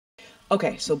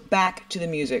Okay, so back to the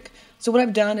music. So what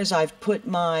I've done is I've put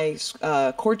my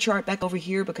chord chart back over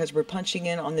here because we're punching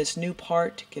in on this new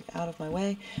part. Get out of my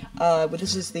way. But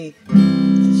this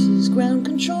is ground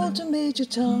control to Major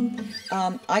Tom.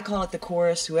 I call it the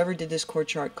chorus. Whoever did this chord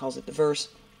chart calls it the verse.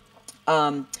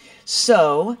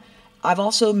 So I've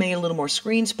also made a little more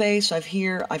screen space. I've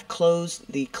closed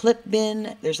the clip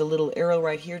bin. There's a little arrow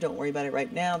right here. Don't worry about it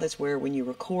right now. That's where when you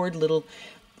record, little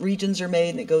regions are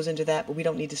made and it goes into that, but we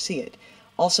don't need to see it.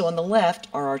 Also on the left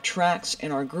are our tracks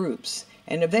and our groups.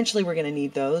 And eventually we're going to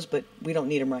need those, but we don't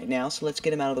need them right now. So let's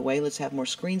get them out of the way. Let's have more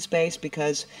screen space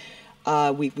because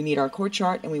we need our chord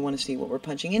chart and we want to see what we're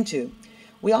punching into.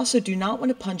 We also do not want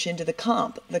to punch into the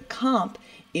comp. The comp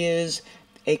is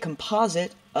a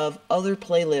composite of other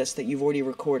playlists that you've already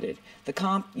recorded. The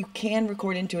comp, you can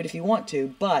record into it if you want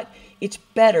to, but it's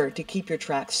better to keep your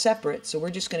tracks separate. So we're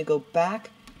just going to go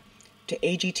back to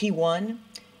AGT1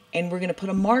 and we're going to put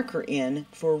a marker in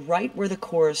for right where the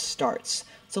chorus starts.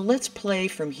 So let's play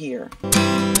from here.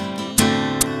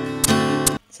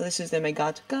 So this is the May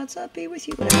God's up be with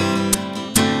you. Whatever.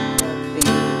 Be with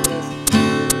you.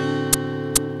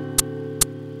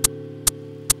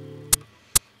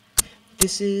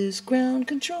 This is ground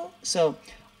control. So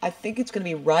I think it's going to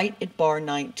be right at bar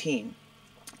 19.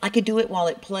 I could do it while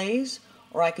it plays,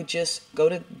 or I could just go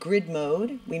to grid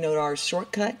mode. We know our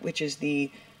shortcut, which is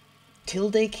the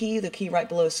tilde key, the key right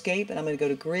below escape, and I'm going to go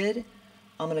to grid.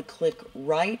 I'm going to click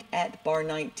right at bar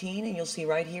 19, and you'll see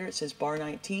right here it says bar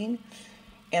 19.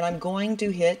 And I'm going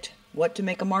to hit what to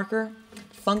make a marker?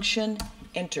 Function,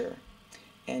 enter.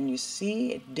 And you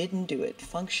see it didn't do it.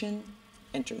 Function,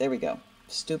 enter. There we go.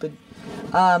 Stupid.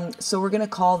 So we're going to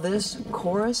call this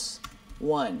chorus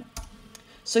 1.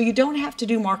 So you don't have to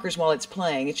do markers while it's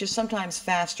playing. It's just sometimes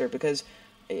faster because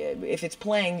if it's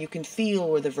playing, you can feel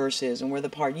where the verse is and where the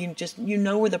part. You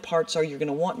know where the parts are. You're going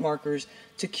to want markers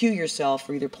to cue yourself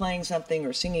for either playing something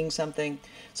or singing something.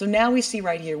 So now we see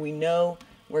right here, we know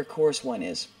where chorus 1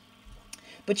 is.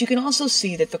 But you can also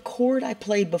see that the chord I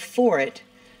played before it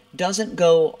doesn't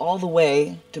go all the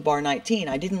way to bar 19.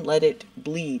 I didn't let it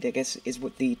bleed, I guess is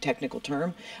what the technical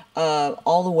term,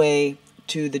 all the way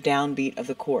to the downbeat of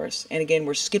the chorus. And again,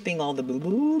 we're skipping all the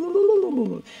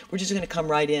we're just going to come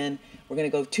right in. We're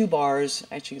going to go 2 bars,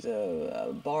 actually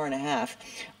a bar and a half,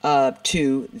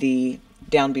 to the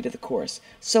downbeat of the chorus.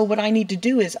 So what I need to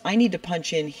do is I need to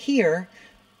punch in here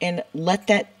and let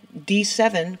that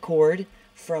D7 chord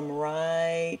from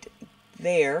right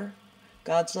there,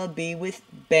 God's love be with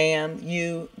bam,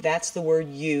 you, that's the word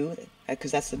you,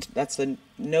 because that's the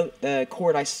note, the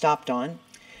chord I stopped on.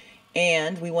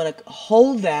 And we want to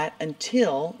hold that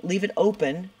until, leave it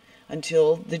open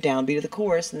until the downbeat of the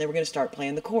chorus, and then we're going to start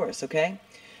playing the chorus, okay?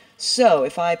 So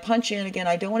if I punch in, again,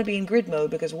 I don't want to be in grid mode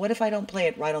because what if I don't play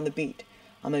it right on the beat?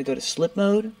 I'm going to go to slip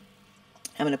mode.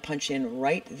 I'm going to punch in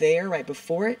right there, right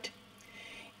before it.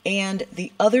 And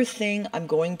the other thing I'm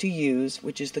going to use,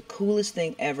 which is the coolest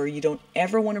thing ever, you don't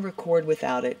ever want to record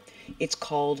without it, it's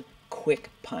called quick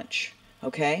punch,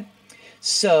 okay?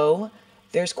 So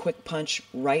there's quick punch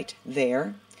right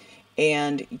there,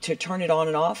 and to turn it on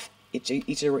and off, it's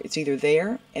either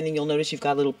there, and then you'll notice you've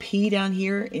got a little P down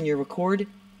here in your record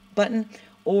button,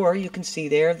 or you can see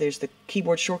there's the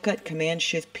keyboard shortcut,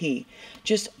 Command-Shift-P.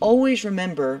 Just always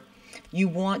remember you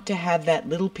want to have that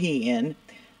little P in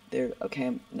there. Okay,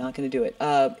 I'm not going to do it.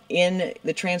 In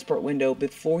the transport window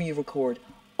before you record,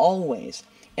 always.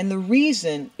 And the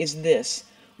reason is this.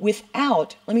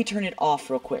 Without, let me turn it off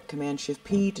real quick.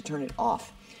 Command-Shift-P to turn it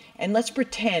off. And let's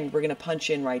pretend we're going to punch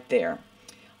in right there.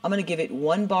 I'm going to give it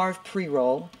 1 bar of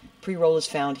pre-roll. Pre-roll is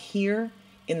found here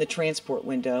in the transport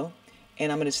window.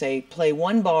 And I'm going to say play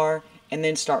 1 bar and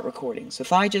then start recording. So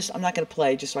if I'm not going to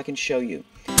play just so I can show you.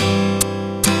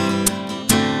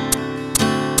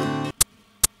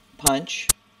 Punch.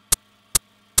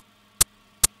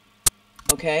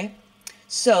 Okay,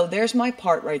 so there's my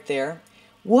part right there.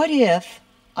 What if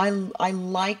I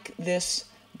like this,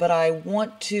 but I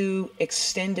want to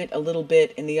extend it a little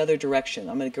bit in the other direction?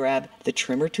 I'm going to grab the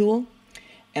trimmer tool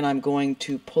and I'm going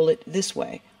to pull it this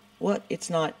way. What? It's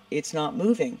not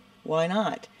moving. Why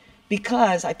not?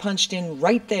 Because I punched in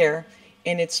right there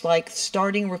and it's like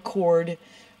starting record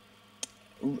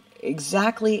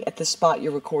exactly at the spot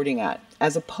you're recording at,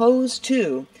 as opposed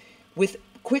to with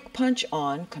quick punch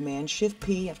on,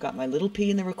 Command-Shift-P, I've got my little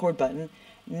P in the record button.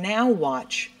 Now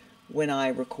watch when I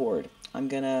record. I'm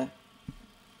not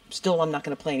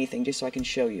going to play anything just so I can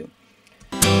show you.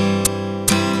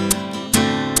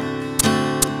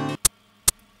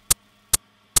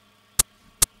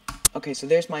 Okay, so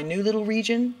there's my new little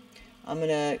region.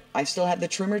 I still have the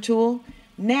trimmer tool.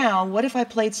 Now, what if I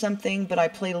played something, but I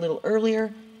played a little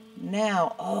earlier?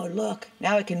 Now, oh look,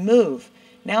 now it can move.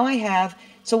 Now I have,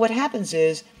 so what happens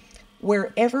is,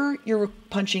 wherever you're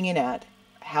punching in at,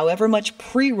 however much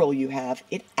pre-roll you have,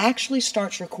 it actually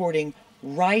starts recording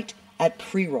right at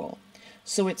pre-roll.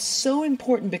 So it's so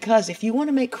important because if you want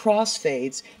to make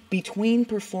crossfades between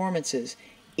performances,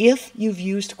 if you've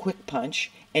used quick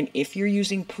punch and if you're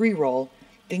using pre-roll,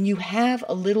 then you have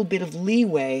a little bit of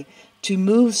leeway to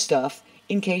move stuff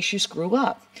in case you screw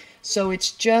up. So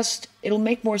it's just, it'll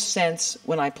make more sense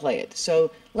when I play it.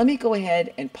 So let me go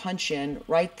ahead and punch in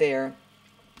right there,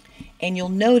 and you'll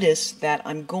notice that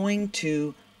I'm going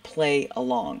to play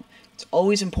along. It's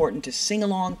always important to sing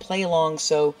along, play along,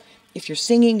 so if you're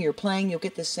singing, you're playing, you'll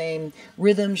get the same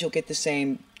rhythms, you'll get the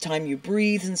same time you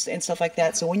breathe and stuff like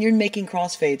that. So when you're making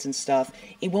crossfades and stuff,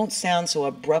 it won't sound so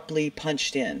abruptly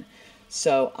punched in.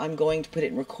 So I'm going to put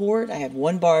it in record. I have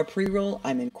 1 bar pre-roll.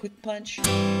 I'm in quick punch.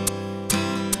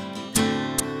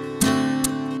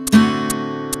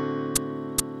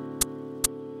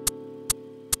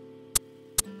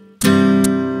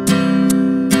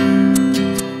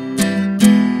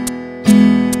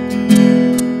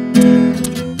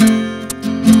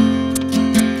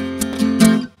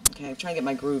 Trying to get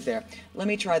my groove there. Let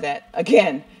me try that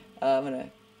again. I'm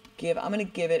gonna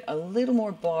give it a little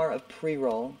more bar of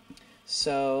pre-roll.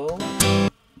 So,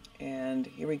 and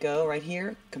here we go, right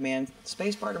here. Command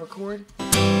space bar to record.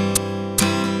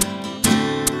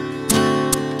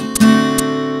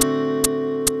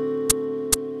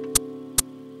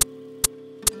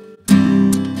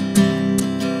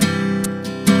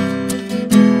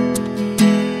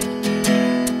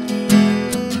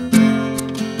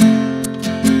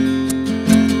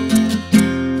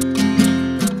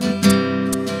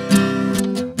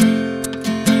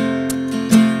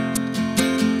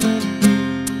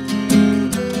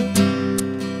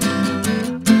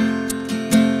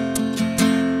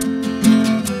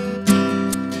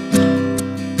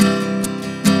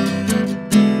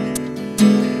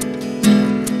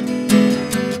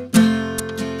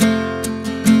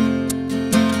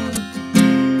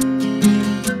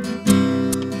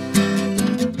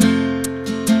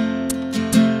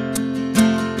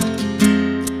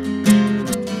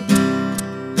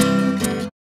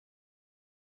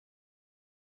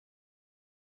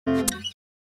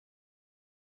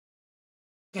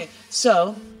 Okay,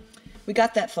 so we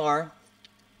got that far.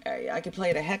 I could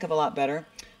play it a heck of a lot better.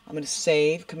 I'm going to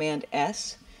save, Command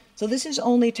S. So this is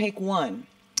only take 1.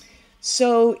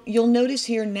 So you'll notice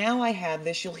here, now I have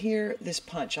this, you'll hear this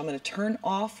punch. I'm going to turn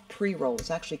off pre-roll.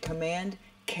 It's actually Command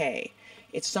K.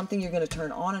 It's something you're going to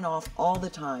turn on and off all the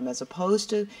time, as opposed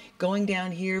to going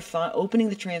down here, opening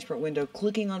the transport window,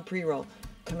 clicking on pre-roll.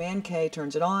 Command K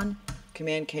turns it on,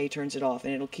 Command K turns it off,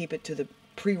 and it'll keep it to the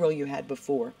pre-roll you had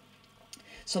before.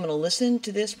 So I'm going to listen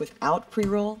to this without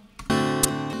pre-roll.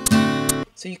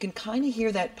 So you can kind of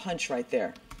hear that punch right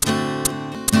there.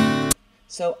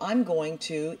 So I'm going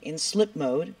to, in slip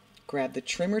mode, grab the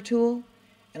trimmer tool,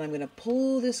 and I'm going to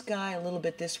pull this guy a little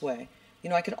bit this way. You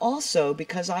know, I could also,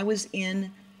 because I was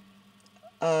in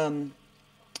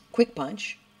quick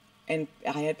punch and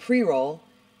I had pre-roll,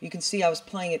 you can see I was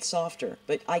playing it softer.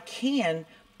 But I can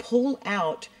pull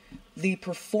out the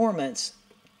performance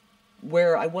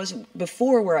where I wasn't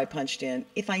before, where I punched in,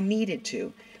 if I needed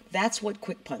to. That's what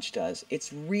quick punch does.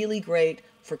 It's really great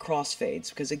for crossfades,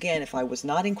 because again, if I was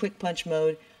not in quick punch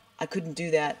mode, I couldn't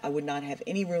do that. I would not have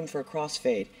any room for a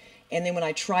crossfade. And then when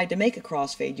I tried to make a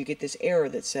crossfade, you get this error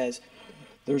that says,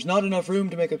 there's not enough room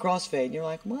to make a crossfade. And you're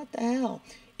like, what the hell?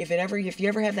 If you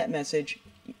ever have that message,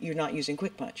 you're not using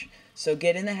quick punch. So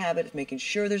get in the habit of making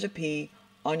sure there's a P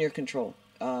on your control,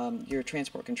 your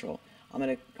transport control. I'm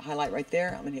going to highlight right there.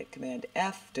 I'm going to hit Command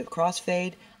F to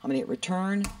crossfade. I'm going to hit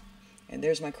return, and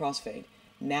there's my crossfade.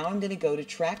 Now I'm going to go to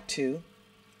track 2.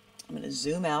 I'm going to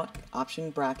zoom out, option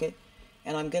bracket,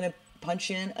 and I'm going to punch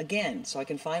in again so I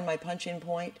can find my punch in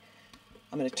point.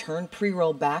 I'm going to turn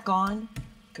pre-roll back on,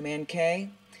 Command K,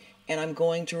 and I'm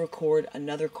going to record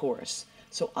another chorus.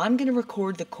 So I'm going to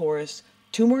record the chorus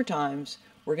 2 more times.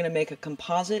 We're going to make a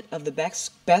composite of the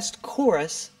best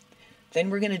chorus. Then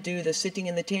we're going to do the sitting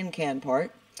in the tin can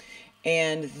part,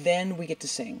 and then we get to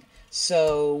sing.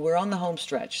 So we're on the home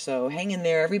stretch. So hang in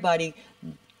there, everybody.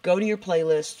 Go to your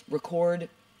playlist, record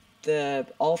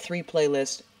all 3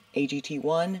 playlists,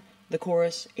 AGT1, the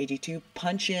chorus, AG2,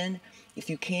 punch in. If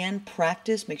you can,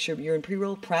 practice, make sure you're in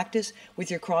pre-roll, practice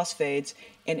with your crossfades,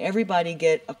 and everybody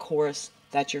get a chorus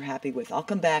that you're happy with. I'll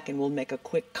come back and we'll make a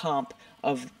quick comp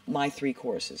of my 3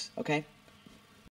 choruses, okay?